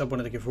wrap things up. I want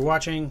to thank you for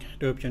watching. I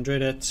do hope you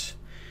enjoyed it.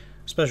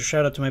 Special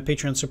shout out to my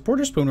Patreon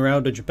supporters, Spooner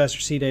Out, Dodger Pastor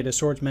C Day, The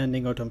Swordsman,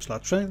 Dingo, Tom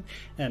Slot,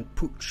 and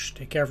Pooch.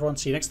 Take care, everyone.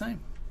 See you next time.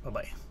 Bye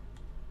bye.